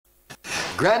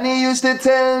Granny used to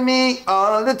tell me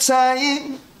all the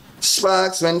time,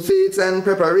 sparks when faith and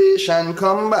preparation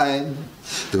combine.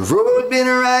 The road been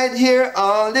right here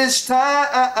all this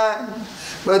time,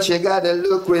 but you gotta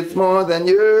look with more than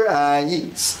your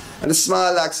eyes. And the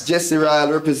small axe Jesse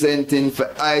Ryle representing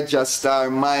for I Just Star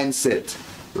Mindset,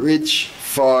 rich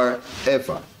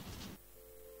forever.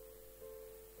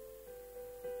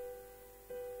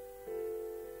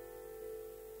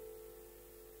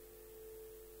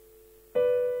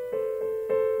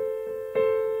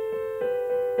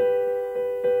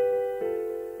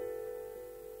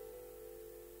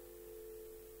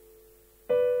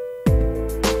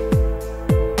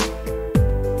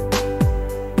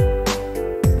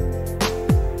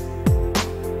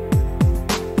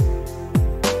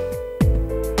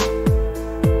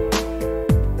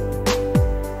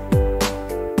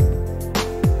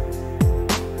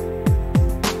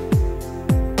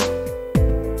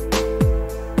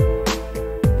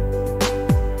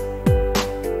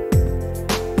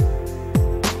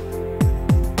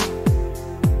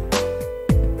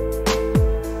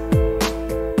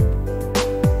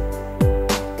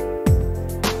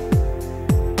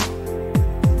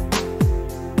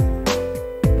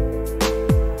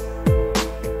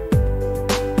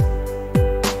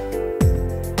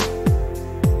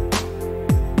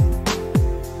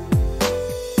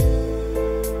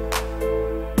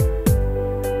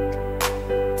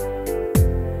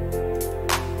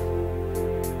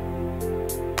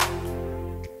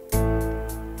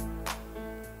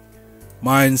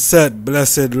 Mindset,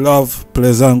 blessed love,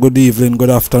 pleasant good evening, good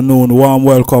afternoon, warm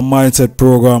welcome Mindset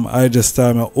program. I just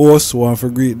am a host, want to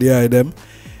greet the item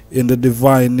in the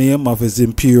divine name of His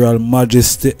Imperial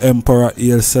Majesty Emperor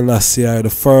Haile Selassie I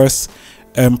the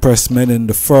Empress Menen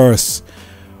the First.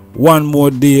 One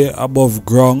more day above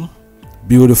ground,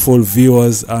 beautiful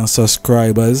viewers and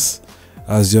subscribers.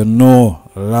 As you know,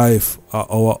 life are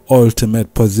our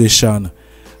ultimate position.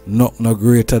 Not no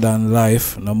greater than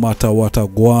life, no matter what a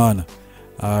go on.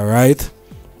 Alright.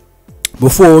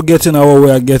 Before we get in our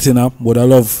way of getting up, would I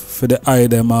love for the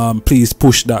item please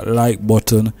push that like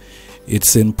button.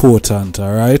 It's important,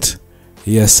 alright?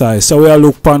 Yes, so we are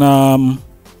look on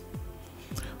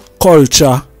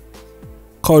culture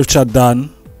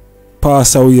done.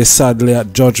 Pass away sadly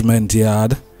at Judgment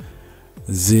Yard.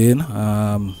 Zane.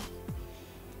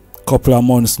 Couple of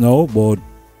months now, about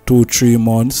 2-3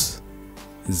 months.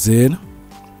 Zane.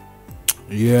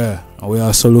 Yeah, we are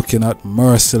also looking at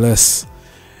Merciless.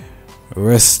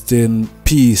 Rest in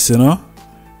peace, you know.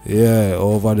 Yeah,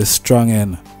 over the strong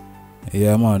end.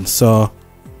 Yeah, man. So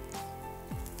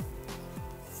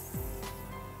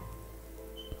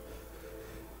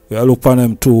we are looking at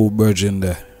them two virgin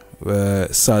there,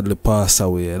 where sadly passed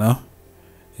away, you know.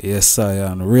 Yes,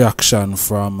 and reaction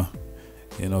from,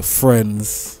 you know,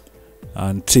 friends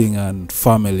and thing and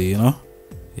family, you know.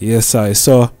 Yes,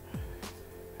 so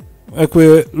like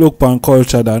we look on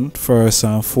culture then first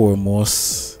and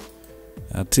foremost.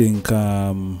 I think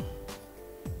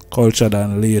culture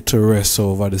then lay to rest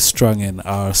over the strong end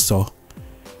also.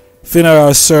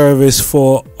 Funeral service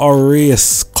for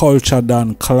Horace Culture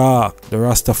Dan Clark, the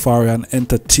Rastafarian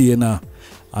entertainer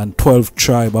and 12th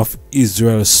tribe of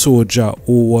Israel soldier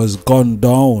who was gunned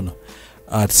down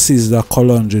at Caesar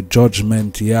Colonji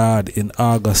Judgment Yard in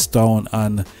Augustown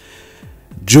on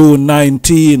June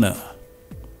 19.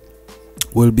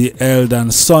 Will be held on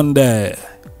Sunday.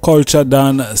 Culture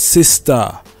Dan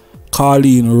sister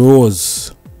Colleen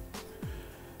Rose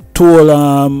told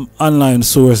online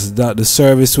sources that the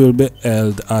service will be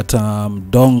held at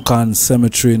Duncan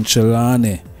Cemetery in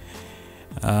Chilani.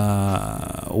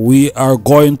 We are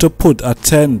going to put a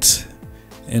tent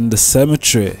in the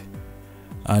cemetery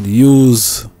and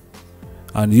use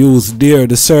there.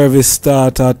 The service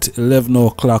start at 11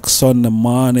 o'clock Sunday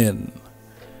morning.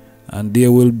 And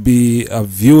there will be a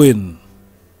viewing,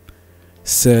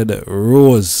 said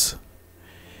Rose.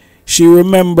 She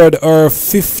remembered her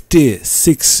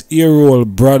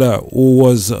 56-year-old brother who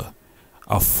was a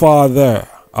father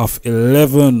of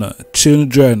 11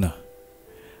 children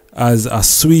as a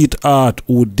sweetheart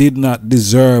who did not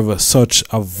deserve such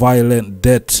a violent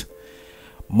death.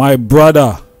 My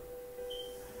brother,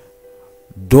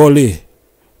 Dolly,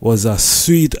 was a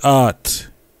sweetheart.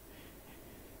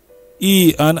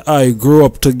 He and I grew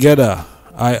up together.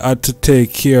 I had to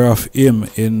take care of him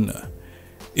in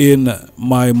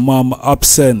my mom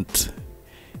absent.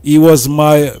 He was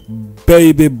my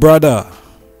baby brother.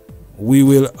 We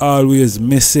will always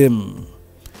miss him.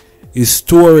 His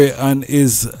story and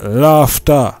his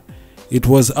laughter. It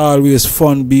was always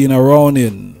fun being around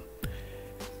him,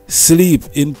 Sleep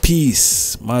in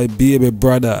peace, my baby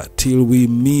brother, till we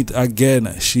meet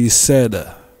again, she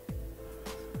said.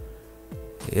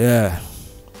 Yeah.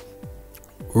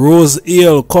 Rose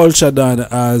hailed Culture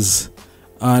as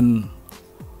an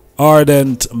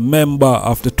ardent member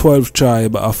of the 12th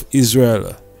tribe of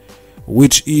Israel,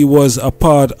 which he was a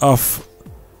part of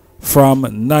from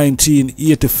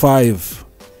 1985.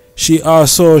 She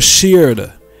also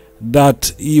shared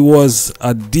that he was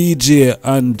a DJ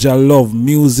and loved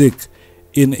music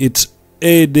in its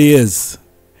heydays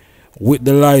with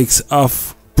the likes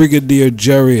of Brigadier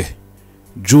Jerry,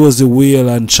 Josie Whale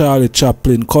and Charlie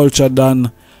Chaplin. Culture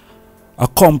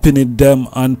accompanied them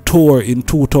on tour in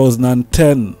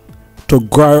 2010 to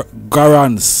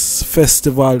Garance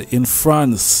Festival in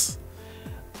France.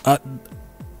 At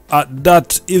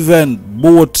that event,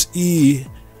 both he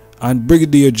and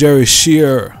Brigadier Jerry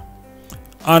share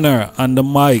honor on the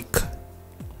mic.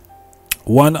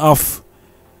 One of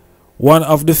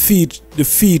the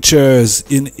features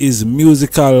in his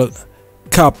musical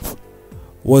cap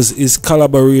was his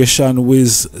collaboration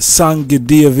with Sangy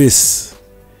Davis,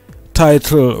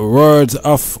 titled Words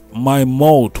of My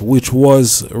Mouth, which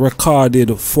was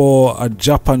recorded for a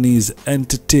Japanese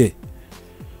entity.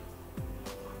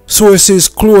 Sources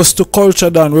close to Culture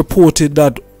reported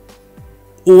that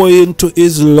owing to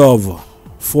his love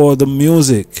for the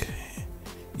music,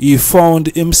 he found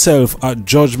himself at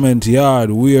Judgment Yard,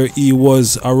 where he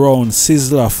was around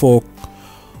Sizzla for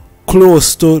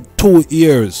close to 2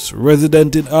 years.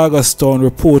 Resident in Augustown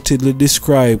reportedly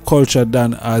described Culture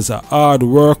as a hard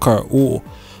worker who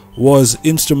was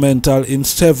instrumental in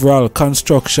several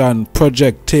construction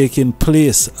projects taking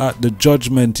place at the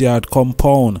Judgment Yard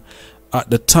compound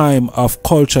at the time of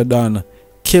Culture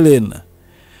killing.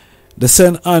 The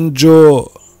St. Andrew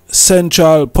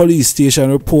Central Police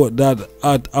Station report that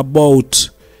at about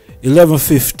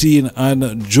 11:15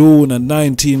 on June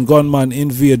 19, gunmen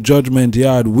invade Judgment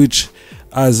Yard, which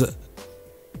has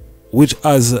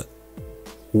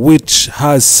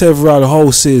several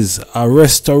houses, a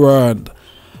restaurant,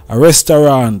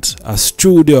 a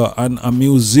studio, and a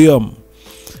museum,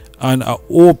 and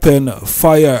open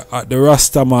fire at the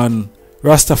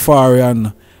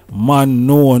Rastafarian man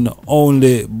known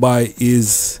only by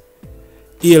his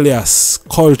alias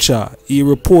Culture. He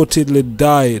reportedly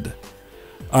died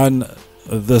on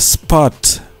the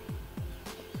spot.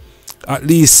 At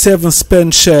least 7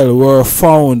 spent shells were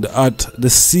found at the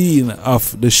scene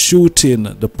of the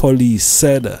shooting, the police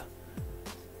said.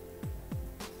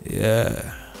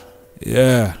 Yeah.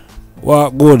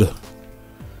 What good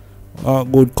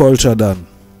Culture done.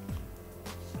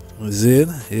 Is it?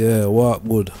 Yeah, what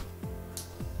good.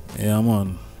 Yeah,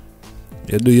 man.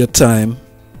 You do your time.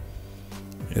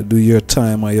 You do your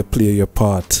time and you play your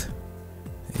part.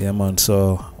 Yeah, man.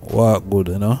 So, what good,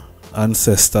 you know?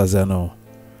 Ancestors, you know.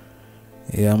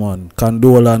 Yeah, man.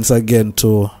 Condolence again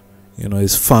to,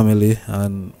 his family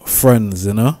and friends,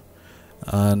 and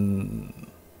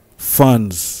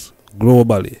fans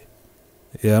globally.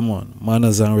 Yeah, man.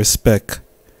 Manners and respect.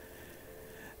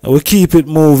 And we keep it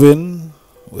moving.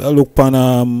 We look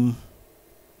on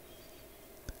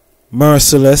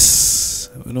Merciless.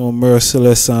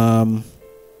 Merciless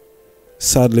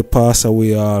sadly passed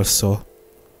away also.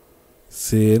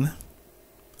 Seeing.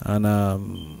 And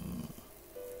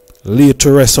laid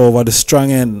to rest over the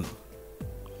strong end.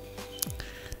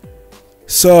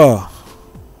 So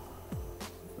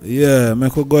yeah,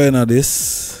 make we go into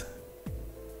this.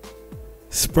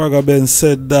 Spragga Ben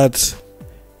said that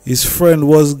his friend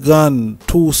was gone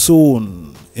too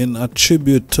soon in a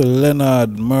tribute to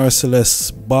Leonard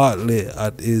Merciless Bartley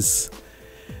at his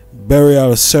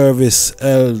burial service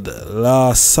held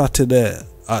last Saturday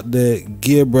at the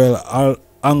Gabriel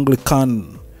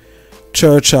Anglican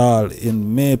Church Hall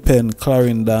in Maypen,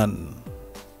 Clarendon.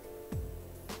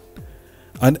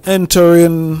 And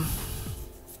entering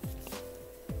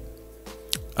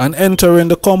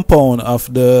the compound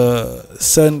of the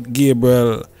St.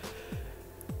 Gabriel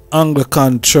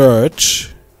Anglican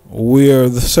Church, where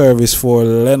the service for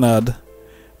Leonard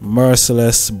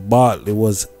Merciless Bartley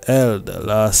was held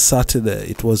last Saturday,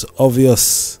 it was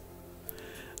obvious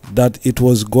that it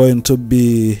was going to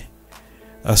be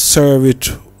a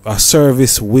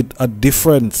service with a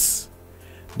difference.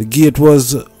 The gate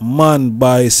was manned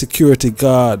by security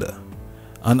guard,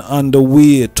 and on the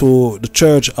way to the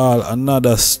church hall,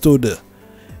 another stood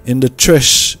in the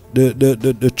trash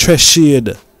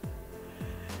shade,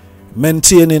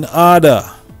 maintaining order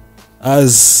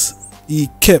as he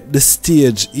kept the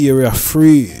stage area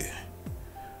free,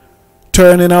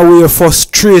 turning away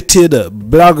frustrated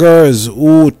bloggers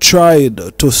who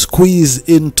tried to squeeze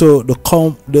into the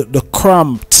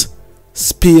cramped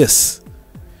space.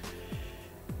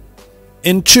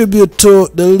 In tribute to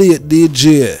the late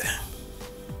DJ,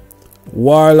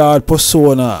 Warlord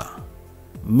persona,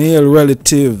 male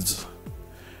relatives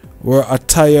were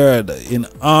attired in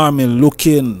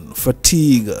army-looking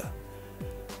fatigue,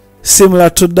 similar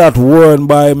to that worn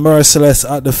by Merciless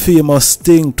at the famous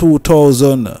Sting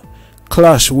 2000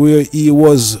 clash, where he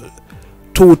was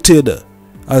touted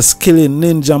as killing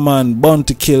Ninja Man,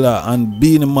 Bounty Killer, and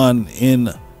Beanie Man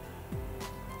in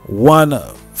one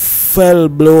fell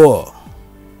blow.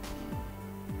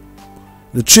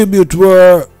 The tribute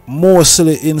were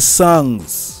mostly in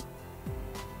songs,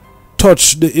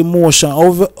 touch the emotion.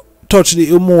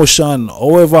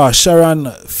 However, Sharon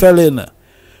Felin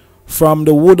from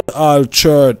the Woodhall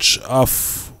Church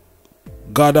of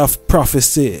God of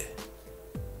Prophecy,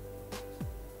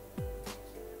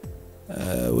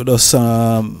 we just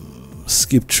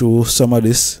skip through some of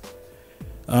this.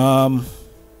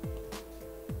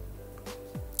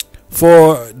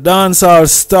 For dancehall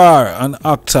star and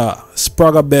actor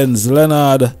Spragga Benz,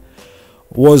 Leonard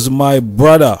was my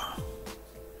brother,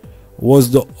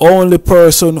 was the only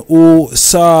person who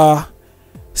saw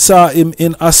him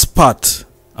in a spot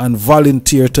and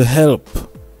volunteered to help.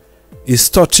 His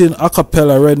touching a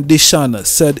cappella rendition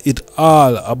said it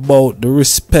all about the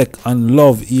respect and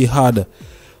love he had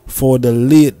for the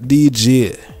late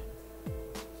DJ.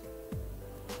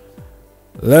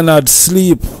 Leonard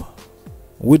sleep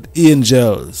with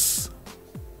angels.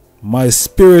 My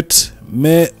spirit,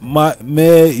 may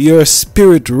your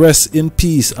spirit rest in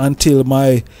peace until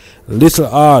my little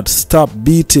heart stop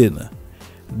beating.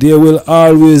 There will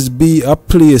always be a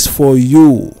place for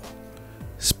you,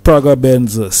 Spragga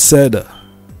Benz said.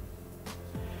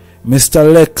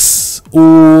 Mr. Lex,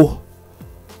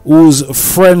 whose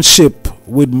friendship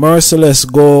with Merciless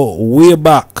go way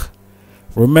back,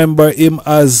 remember him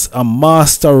as a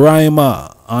master rhymer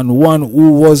and one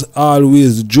who was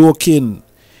always joking.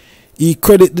 He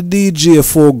credit the DJ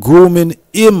for grooming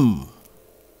him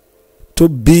to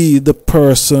be the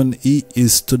person he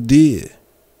is today.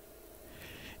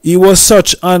 He was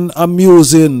such an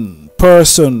amusing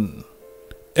person.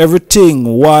 Everything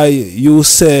why you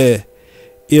say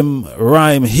him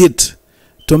rhyme hit.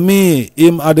 To me,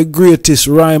 him are the greatest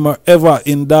rhymer ever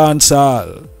in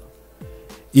dancehall.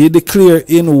 He declared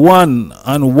in one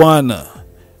and one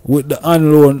with the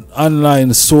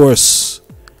online source.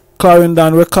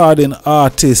 Clarendon recording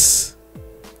artist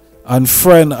and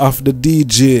friend of the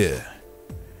DJ.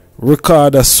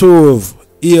 Recorder serve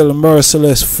hail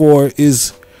Merciless for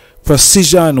his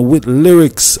precision with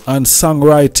lyrics and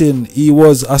songwriting. He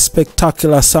was a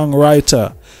spectacular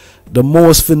songwriter, the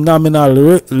most phenomenal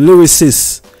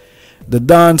lyricist the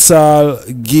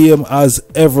dancehall game has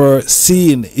ever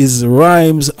seen. His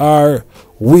rhymes are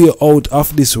way out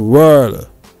of this world.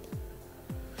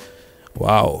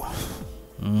 Wow.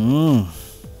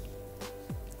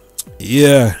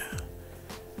 Yeah.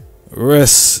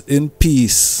 Rest in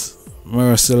peace,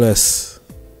 Merciless.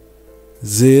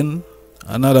 Zin.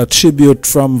 Another tribute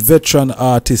from veteran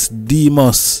artist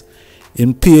Demus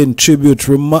in paying tribute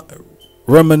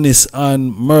reminisce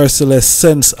on Merciless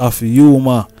sense of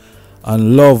humor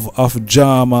and love of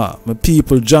drama. My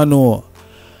people, Jano,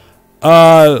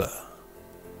 all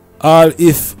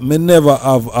if me never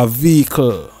have a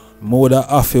vehicle, me would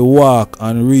have to walk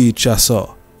and reach us.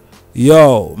 So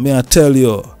yo, me I tell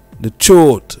you the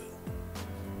truth,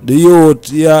 the youth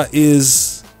here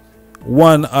is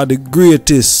one of the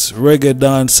greatest reggae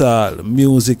dancehall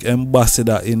music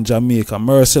ambassador in Jamaica.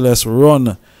 Merciless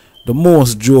run the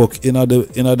most joke in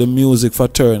the music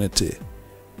fraternity.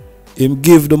 Him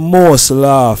give the most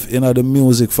laugh in the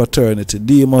music fraternity.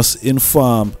 Demus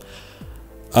inform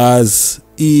as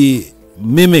he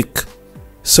mimic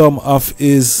some of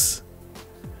his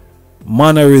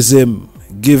mannerism,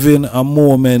 giving a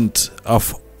moment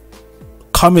of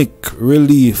comic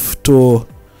relief to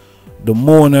the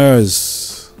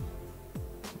mourners.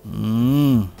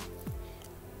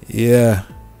 Yeah.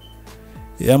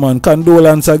 Yeah, man.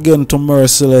 Condolence again to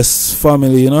Merciless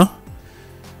family, you know,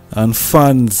 and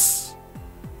fans,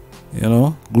 you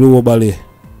know, globally.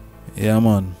 Yeah,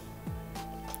 man.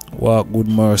 Walk good,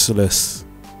 Merciless.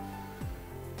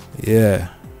 Yeah.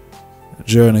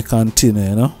 Journey continue,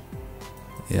 you know.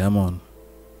 Yeah, man.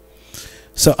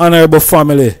 So, honorable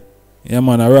family. Yeah,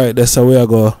 man. Alright, that's how we are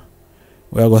going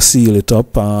to seal it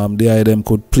up. The item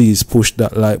could please push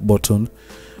that like button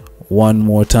one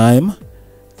more time.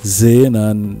 Zane,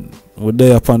 and we're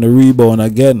there upon the rebound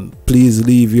again. Please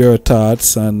leave your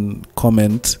thoughts and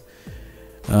comment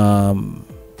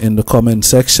in the comment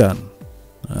section.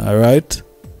 Alright.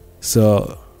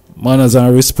 So, manners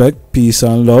and respect, peace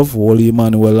and love. Holy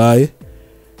Emmanuel I.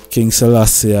 King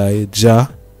Selassie,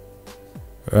 Jah,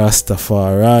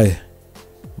 Rastafari,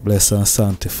 bless and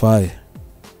sanctify.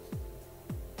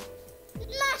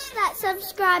 Smash that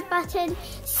subscribe button.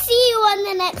 See you on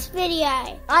the next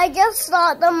video. I just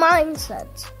thought the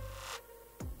mindset.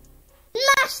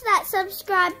 Smash that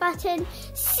subscribe button.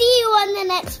 See you on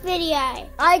the next video.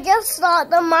 I just thought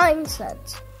the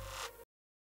mindset.